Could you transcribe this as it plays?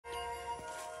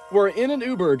We're in an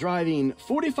Uber driving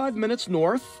 45 minutes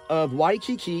north of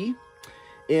Waikiki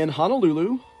in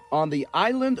Honolulu on the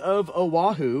island of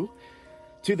Oahu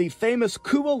to the famous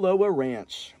Kualoa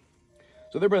Ranch.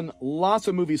 So there have been lots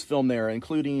of movies filmed there,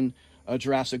 including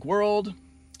Jurassic World,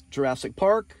 Jurassic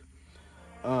Park,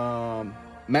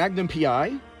 Magnum P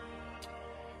I,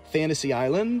 Fantasy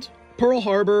Island, Pearl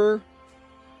Harbor,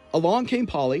 Along Came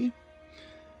Polly,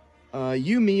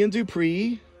 You, Me, and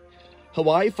Dupree,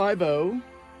 Hawaii Five-0,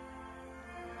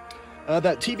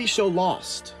 that TV show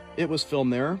Lost, it was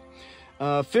filmed there,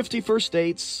 50 First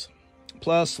Dates,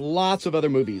 plus lots of other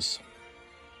movies.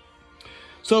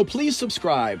 So please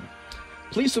subscribe.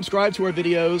 Please subscribe to our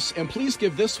videos, and please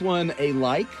give this one a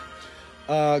like,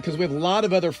 because we have a lot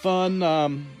of other fun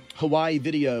Hawaii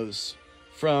videos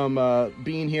from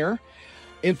being here.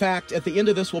 In fact, at the end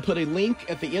of this, we'll put a link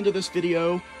at the end of this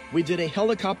video. We did a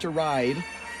helicopter ride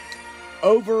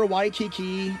over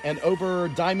Waikiki and over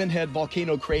Diamond Head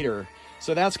Volcano Crater.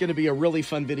 So that's going to be a really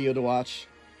fun video to watch.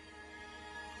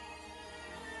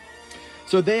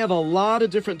 So they have a lot of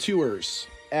different tours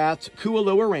at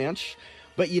Kualoa Ranch,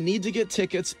 but you need to get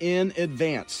tickets in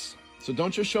advance. So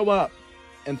don't just show up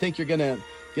and think you're going to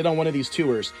get on one of these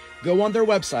tours. Go on their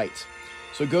website.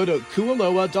 So go to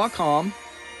kualoa.com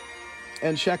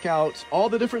and check out all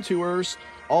the different tours,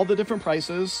 all the different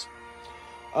prices.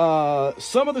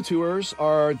 Some of the tours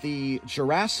are the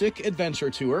Jurassic Adventure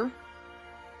Tour,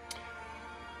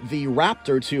 the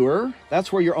Raptor Tour,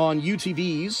 that's where you're on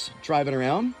UTVs driving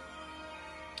around,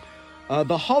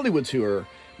 the Hollywood Tour.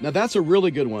 Now that's a really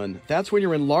good one. That's when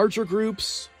you're in larger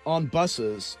groups on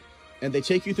buses and they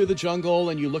take you through the jungle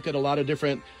and you look at a lot of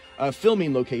different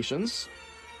filming locations.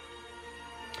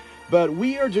 But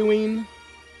we are doing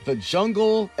the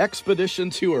Jungle Expedition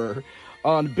Tour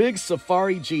on big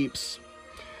safari jeeps.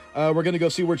 We're going to go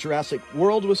see where Jurassic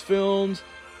World was filmed,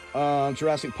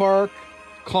 Jurassic Park,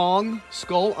 Kong,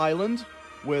 Skull Island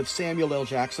with Samuel L.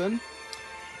 Jackson.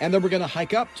 And then we're going to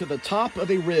hike up to the top of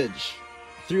a ridge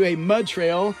through a mud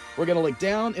trail. We're going to look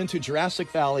down into Jurassic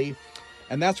Valley.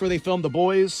 And that's where they filmed the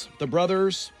boys, the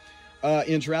brothers,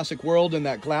 in Jurassic World in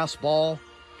that glass ball.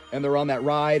 And they're on that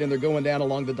ride and they're going down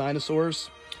along the dinosaurs.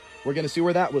 We're going to see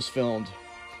where that was filmed.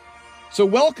 So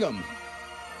welcome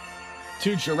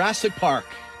to Jurassic Park.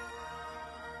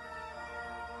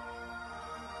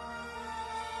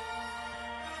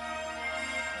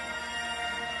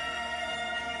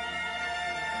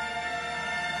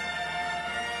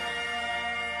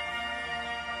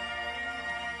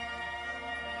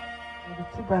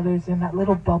 The two brothers in that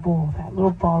little bubble, that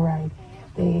little ball ride,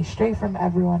 they stray from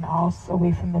everyone else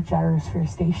away from the gyrosphere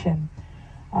station.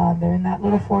 They're in that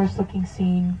little forest-looking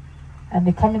scene, and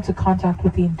they come into contact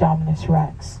with the Indominus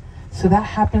Rex. So that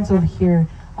happens over here.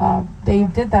 They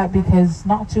did that because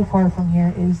not too far from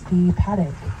here is the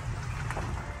paddock.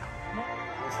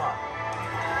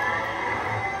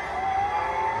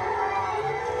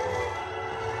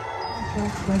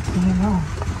 Let's see him now.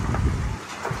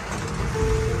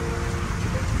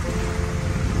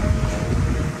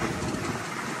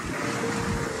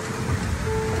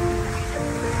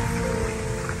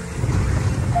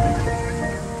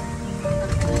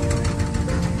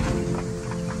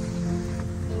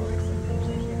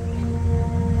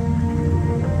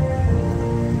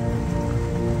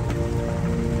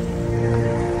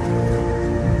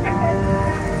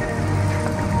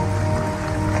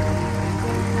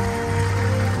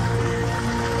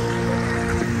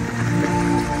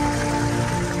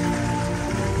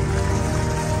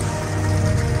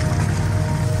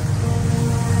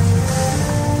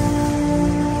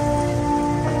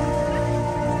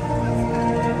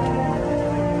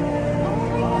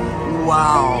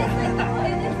 Wow.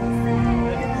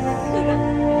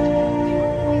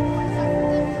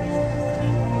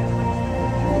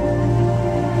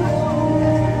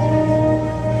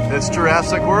 It's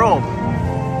Jurassic World.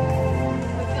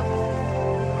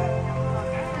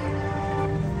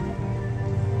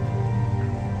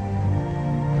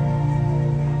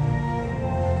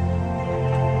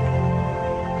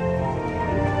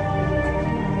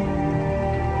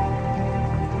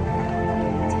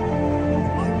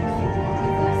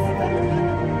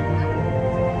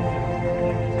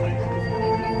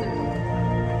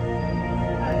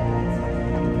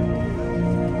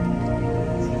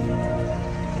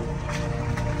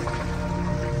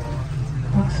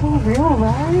 So real,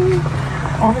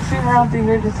 right? Honestly, around through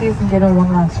here to see if we can get a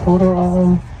one last photo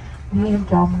of the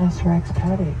Indominus Rex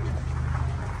paddock.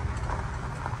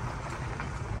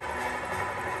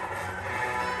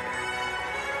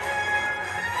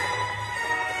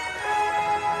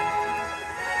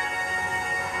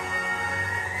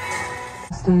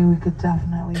 day, we could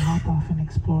definitely hop off and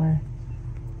explore.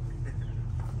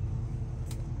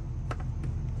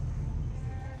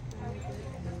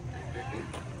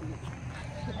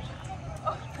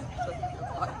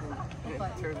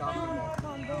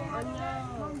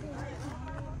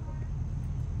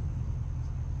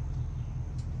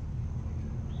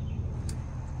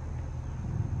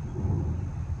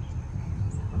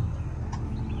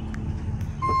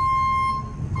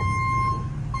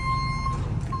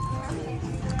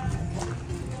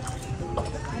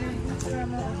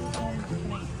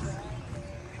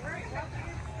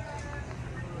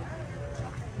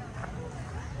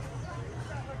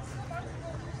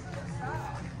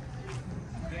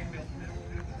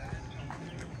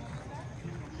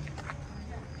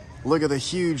 Look at the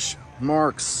huge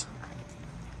marks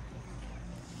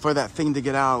for that thing to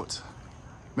get out.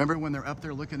 Remember when they're up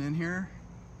there looking in here?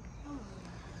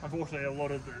 Unfortunately, a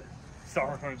lot of the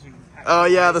styrofoams. Oh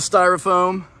yeah, the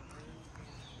styrofoam.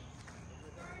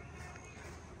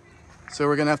 So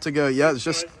we're gonna have to go. Yeah, it's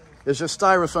just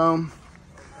styrofoam.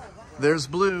 There's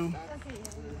blue.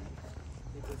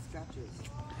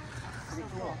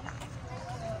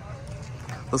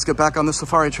 Let's get back on the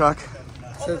safari truck.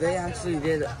 So they actually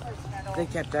did, they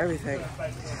kept everything.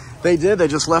 They did, they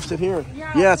just left it here.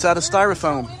 Yeah, it's out of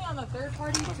styrofoam. Waiting on the third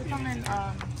party to come and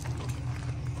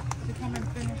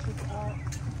finish this up.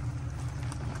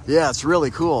 Yeah, it's really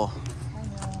cool. I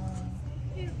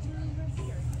know.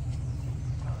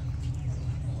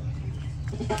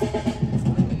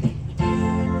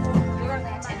 We were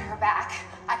landing her back.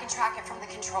 I can track it from the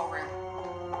control room.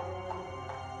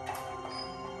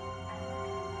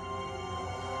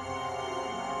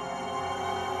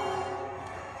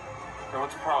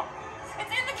 What's the problem?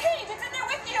 It's in the cage. It's in there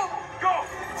with you. Go!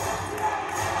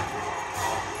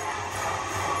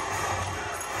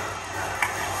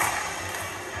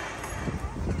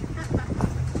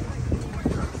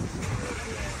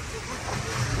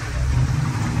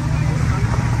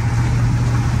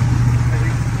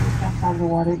 Out of the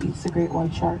water, eats the great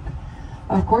white shark.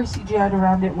 Of course, CGI'd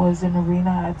around it was an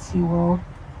arena at SeaWorld.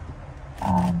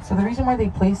 So the reason why they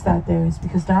placed that there is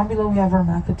because down below we have our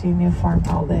macadamia farm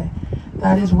outlet.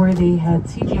 That is where they had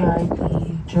CGI'd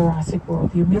the Jurassic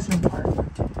World, the amusement park.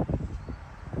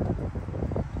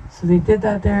 So they did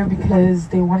that there because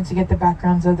they wanted to get the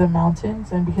backgrounds of the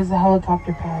mountains and because the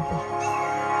helicopter pad.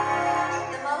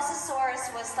 The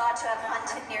Mosasaurus was thought to have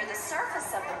hunted near the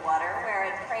surface of the water where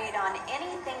it preyed on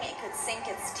anything it could sink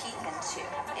its teeth into,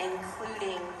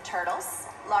 including turtles,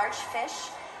 large fish,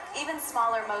 even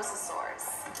smaller mosasaurs.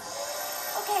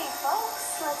 Okay,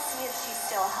 folks, let's see if she's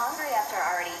still hungry after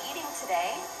already eating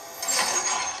today.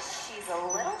 She's a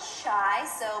little shy,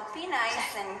 so be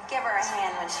nice and give her a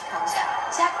hand when she comes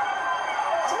out. Zach,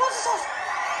 the mosasaurs!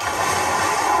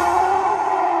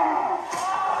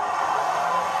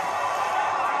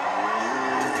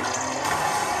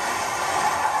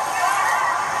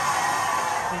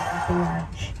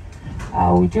 Ranch.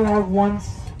 We do have one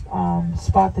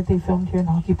spot that they filmed here in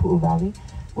Hakipu'u Valley,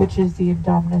 which is the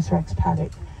Indominus Rex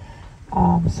paddock.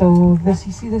 So this,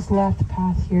 you see this left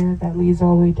path here that leads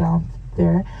all the way down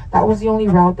there. That was the only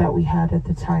route that we had at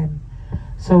the time.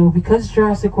 So because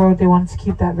Jurassic World, they wanted to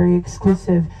keep that very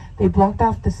exclusive, they blocked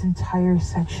off this entire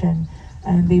section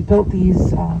and they built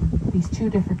these two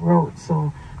different roads.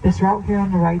 So this route here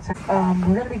on the right side,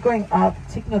 we're going to be going up,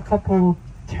 taking a couple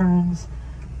turns.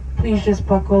 Please just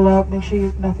buckle up, make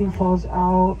sure nothing falls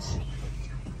out.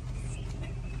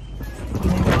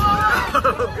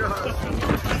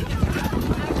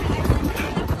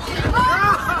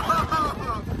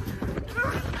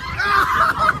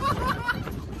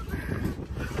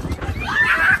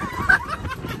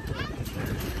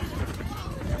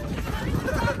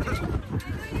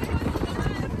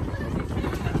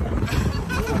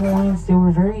 They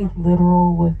were very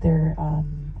literal with their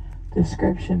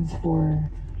descriptions for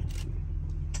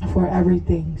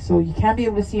everything, so you can be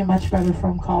able to see it much better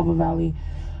from Kaava Valley.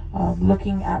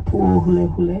 Looking at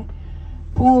Pu'uhulehule.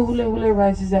 Pu'uhulehule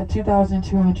rises at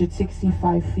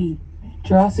 2,265 feet.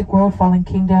 Jurassic World Fallen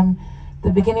Kingdom,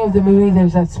 the beginning of the movie,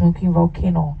 there's that smoking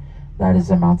volcano. That is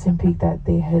a mountain peak that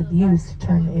they had used to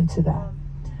turn into that.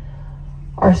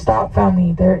 Our stop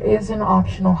family, there is an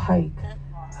optional hike.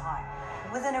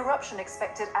 With an eruption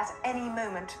expected at any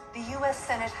moment, the US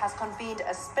Senate has convened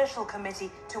a special committee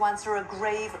to answer a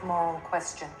grave moral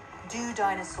question. Do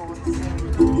dinosaurs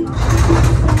deserve?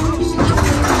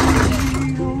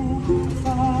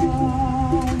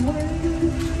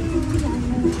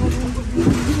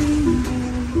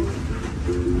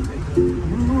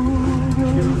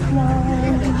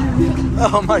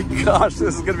 Oh my gosh,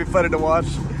 this is gonna be funny to watch.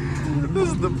 This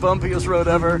is the bumpiest road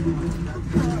ever.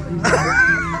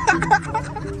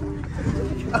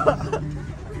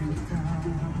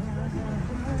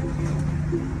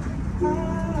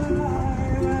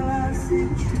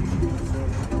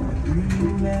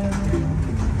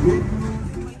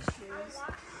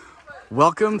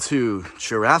 Welcome to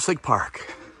Jurassic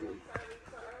Park.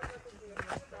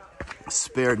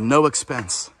 Spared no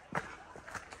expense.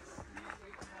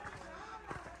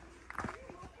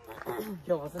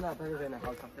 Yo, wasn't that better than a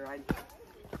helicopter ride? The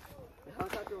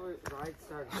helicopter ride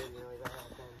started getting really bad.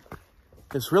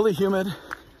 It's really humid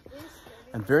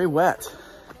and very wet.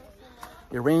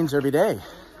 It rains every day.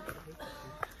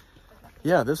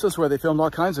 Yeah, this is where they filmed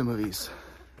all kinds of movies.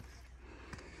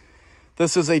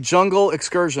 This is a jungle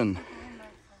excursion.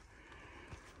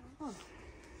 Oh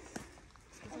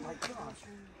my gosh.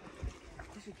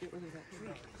 I should get rid of that tree.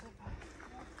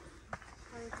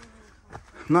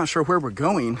 I'm not sure where we're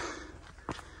going.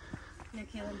 No,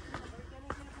 Caleb.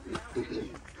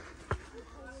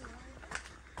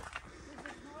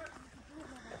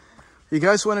 You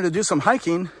guys wanted to do some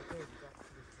hiking.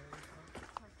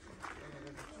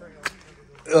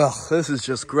 Ugh, this is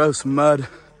just gross mud.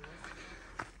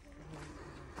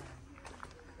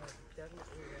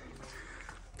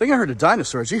 I think I heard a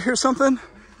dinosaur. Did you hear something?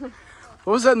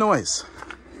 What was that noise?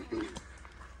 I'm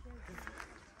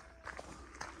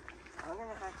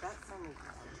gonna have that summer.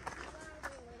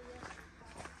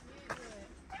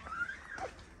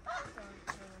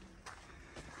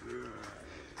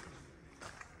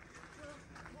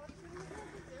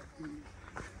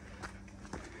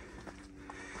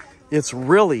 It's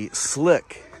really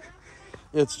slick.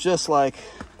 It's just like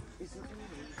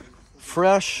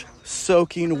fresh,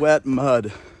 soaking wet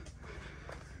mud.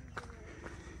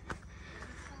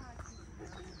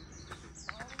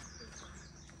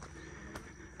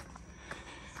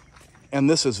 And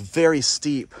this is very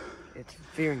steep. It's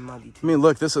very muddy I mean,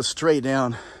 look, this is straight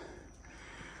down.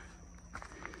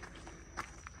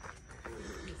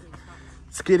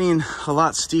 It's getting a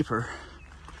lot steeper.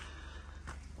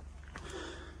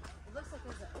 It looks like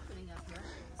there's an opening up here.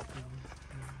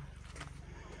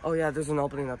 Oh yeah, there's an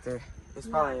opening up there. It's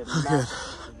probably a Good. right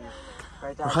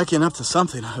We're there. hiking up to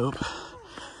something, I hope.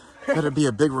 Better be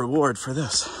a big reward for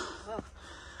this.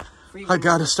 I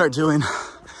gotta start doing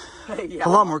Yeah. a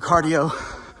lot more cardio.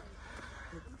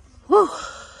 Woo!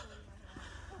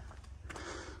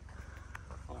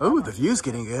 Oh, the view's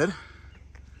getting good.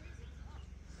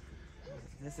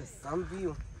 This is some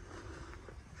view.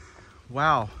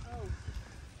 Wow.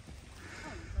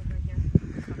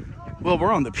 Well,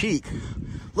 we're on the peak.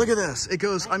 Look at this. It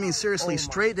goes, I mean, seriously,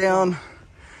 straight down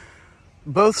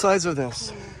both sides of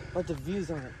this. But the views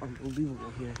are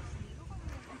unbelievable here.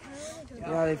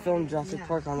 Yeah, they filmed Jurassic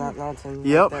Park on that mountain.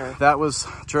 Yep, Right there. that was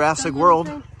Jurassic World.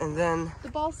 And then, The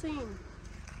ball scene.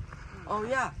 oh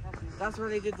yeah, that's where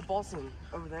they did the ball scene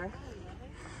over there.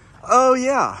 Oh,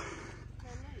 yeah.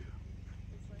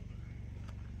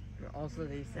 Also,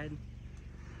 they said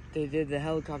they did the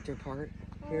helicopter part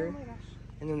here,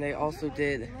 and then they also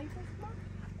did,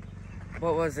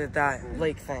 what was it, that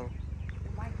lake thing?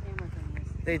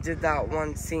 They did that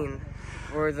one scene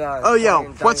where the Oh, yeah.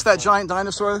 giant What's that dinosaur- giant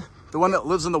dinosaur? The one that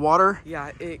lives in the water?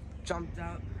 Yeah, it jumped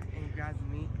out and grabbed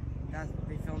the meat.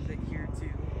 They filmed it here too.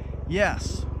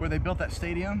 Yes. Where they built that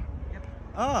stadium? Yep.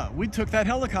 Ah, we took that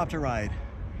helicopter ride.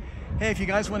 Hey, if you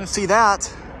guys want to see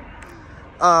that,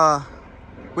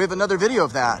 we have another video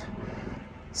of that.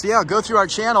 So yeah, go through our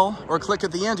channel or click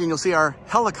at the end and you'll see our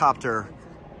helicopter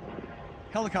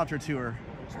tour.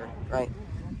 Sure. Right.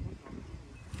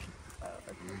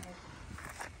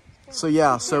 So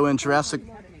yeah, so in Jurassic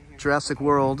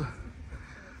World,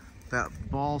 that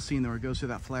ball scene where it goes through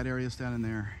that flat area is down in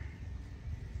there.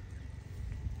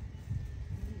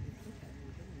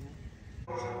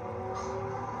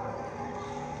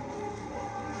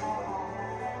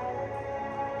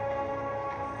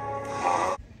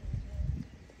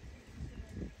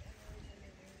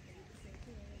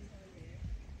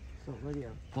 So Lydia,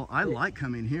 Well, I like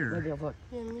coming here. Lydia, look.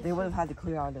 Yeah, me They too. would have had to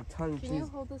clear out a ton of Can you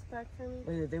trees. hold this back for me?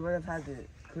 Lydia, they would have had to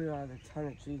clear out a ton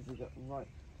of trees to run,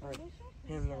 for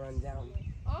him to run down.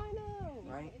 I know.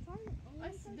 Right?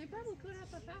 They probably could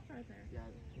have a path right there. Yeah,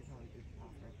 there's not a good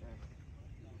path right there.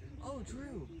 Oh,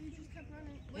 true. You just kept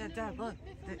running. Yeah, Dad, look.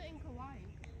 They filmed it in Kauai.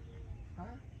 Huh?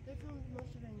 They filmed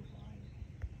most of it in Kauai.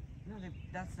 No,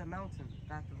 that's the mountain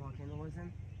that the volcano was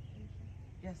in.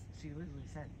 Yes, she literally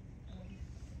said.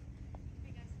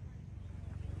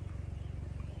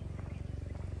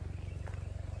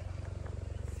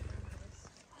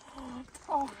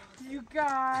 Oh, you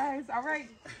guys. All right.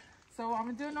 So I'm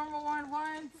going to do a normal one.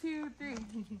 1, 2, 3.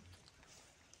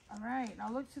 All right, now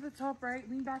look to the top right,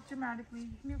 lean back dramatically.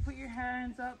 You put your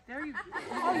hands up. There you go.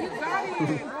 Oh, you got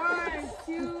it. 1,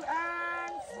 2,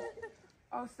 and...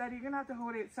 Oh, steady. You're going to have to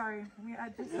hold it. Sorry. Let me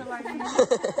adjust the lighting.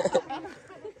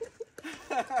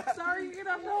 Sorry, you're going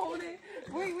to have to hold it.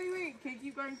 Wait. Okay,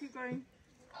 keep going.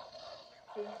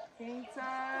 Hang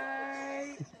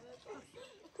tight.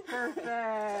 Perfect.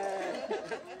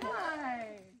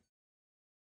 Nice.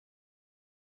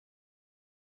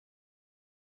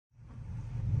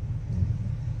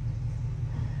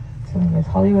 So yes,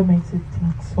 Hollywood makes it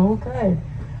look so good.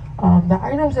 The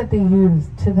items that they use,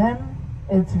 to them,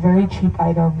 it's very cheap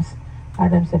items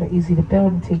that are easy to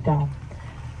build and take down.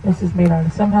 This is made out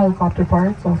of some helicopter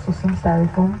parts, also some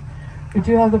styrofoam. We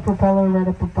do have the propeller right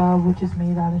up above, which is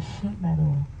made out of sheet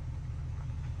metal.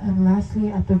 And lastly,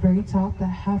 at the very top, that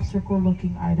half circle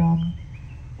looking item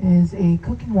is a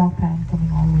cooking wok pan coming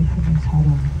all the way from this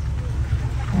huddle.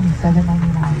 Only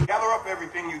 $7.99. Gather up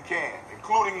everything you can,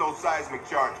 including those seismic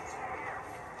charges.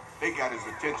 They got his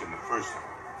attention the first time.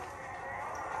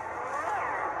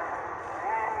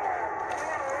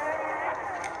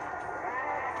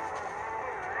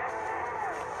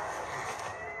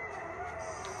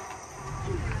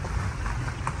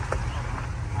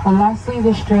 And lastly,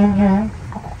 the stream here,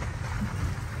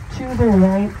 to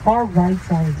the far right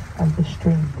side of the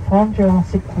stream, from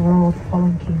Jurassic World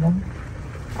Fallen Kingdom,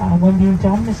 when the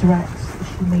Indominus Rex,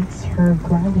 she makes her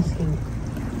grand escape.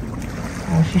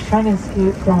 She's trying to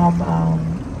escape from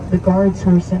the guards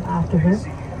who are sent after her.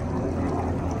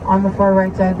 On the far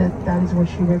right side, that is where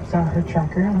she rips out her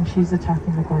tracker, and she's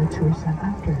attacking the guards who are sent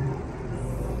after her.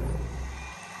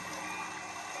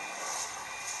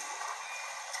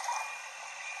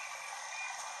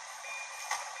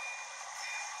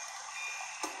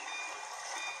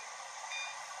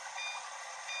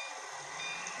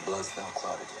 Blood's not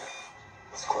clotted yet.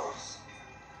 It's close.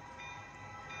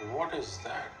 What is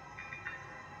that?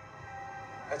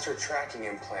 That's her tracking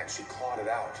implant. She clawed it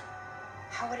out.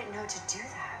 How would it know to do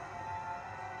that?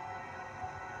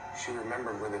 She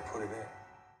remembered where they put it in.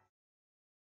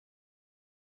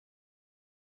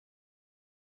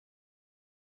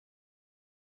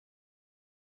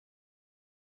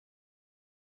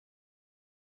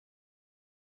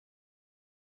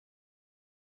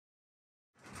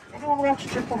 Anyone watch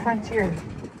Triple Frontier?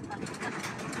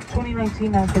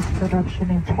 2019 Netflix production.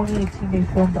 In 2018 they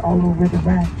filmed All Over the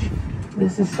Ranch.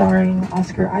 This is starring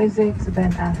Oscar Isaacs,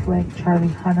 Ben Affleck, Charlie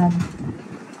Hunnam.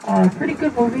 Pretty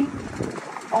good movie.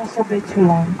 Also a bit too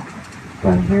long.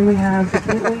 But here we have the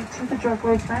gateway to the drug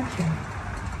lord's mansion.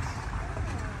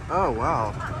 Oh,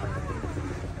 wow.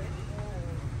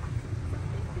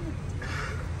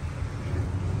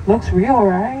 Looks real,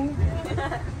 right?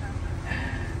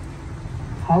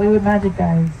 Hollywood magic,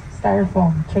 guys.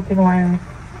 Styrofoam, chicken wire,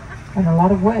 and a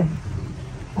lot of wood.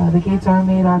 The gates are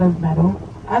made out of metal.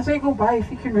 As I go by, if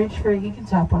you can reach for it, you can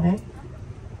tap on it.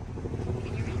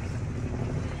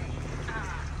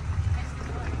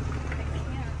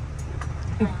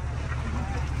 Let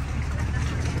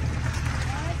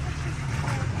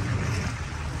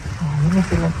me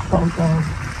see what photos.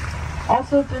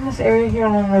 Also, in this area here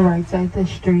on the right side, the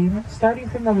stream, starting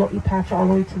from the Lo'i patch all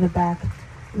the way to the back,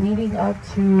 leading up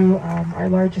to our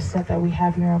largest set that we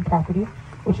have here on property,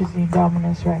 which is the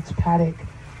Indominus Rex paddock.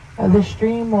 The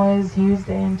stream was used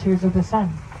in Tears of the Sun,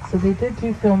 so they did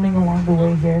do filming along the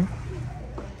way here.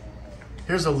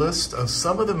 Here's a list of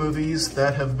some of the movies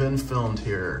that have been filmed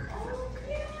here.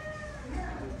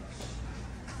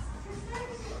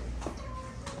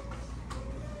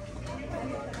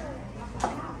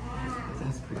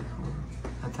 That's pretty cool.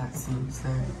 That seems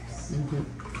there.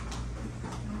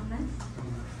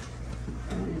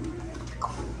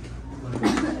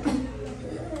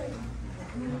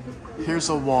 Here's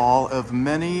a wall of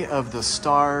many of the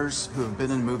stars who have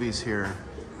been in movies here.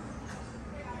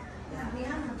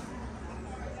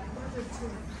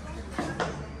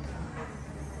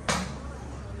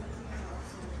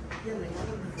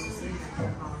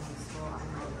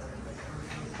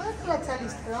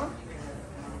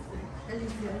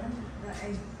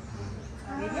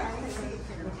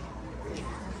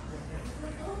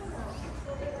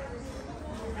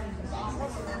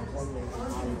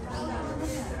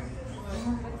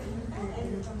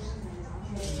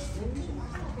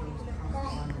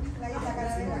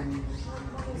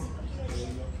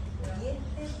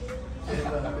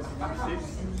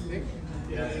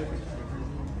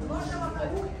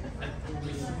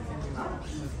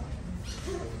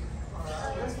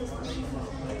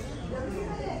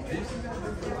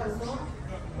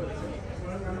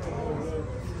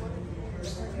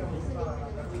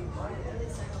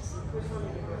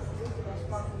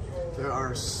 There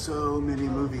are so many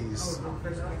movies.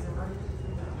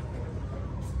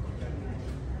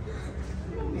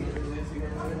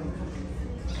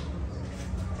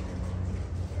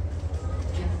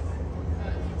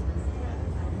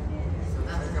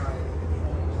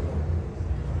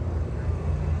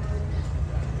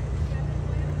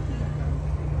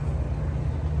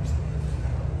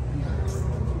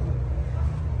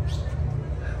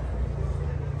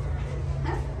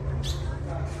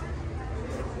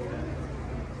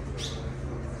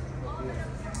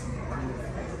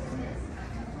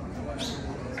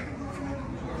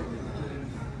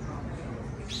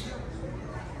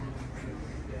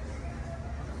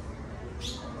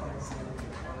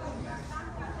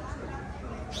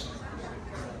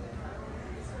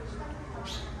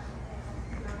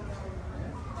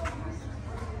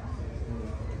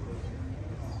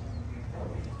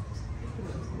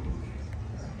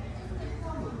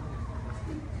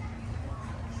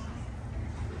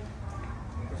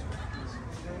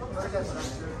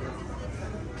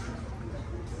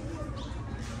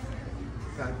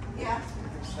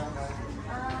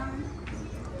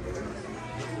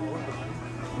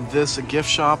 This gift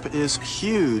shop is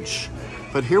huge,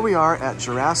 but here we are at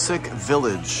Jurassic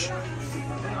Village.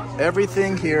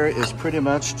 Everything here is pretty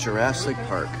much Jurassic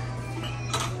Park.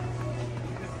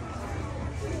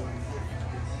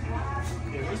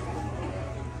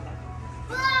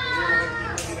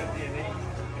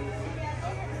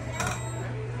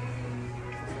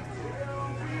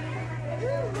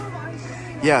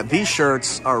 Yeah, these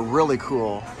shirts are really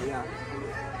cool. Yeah.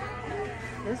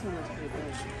 This one looks pretty good.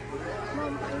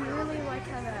 Mom, I really like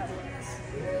how that looks.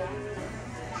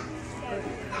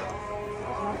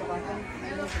 It's not the black one.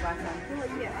 It is the black one. Well,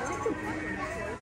 yeah, I like the black one.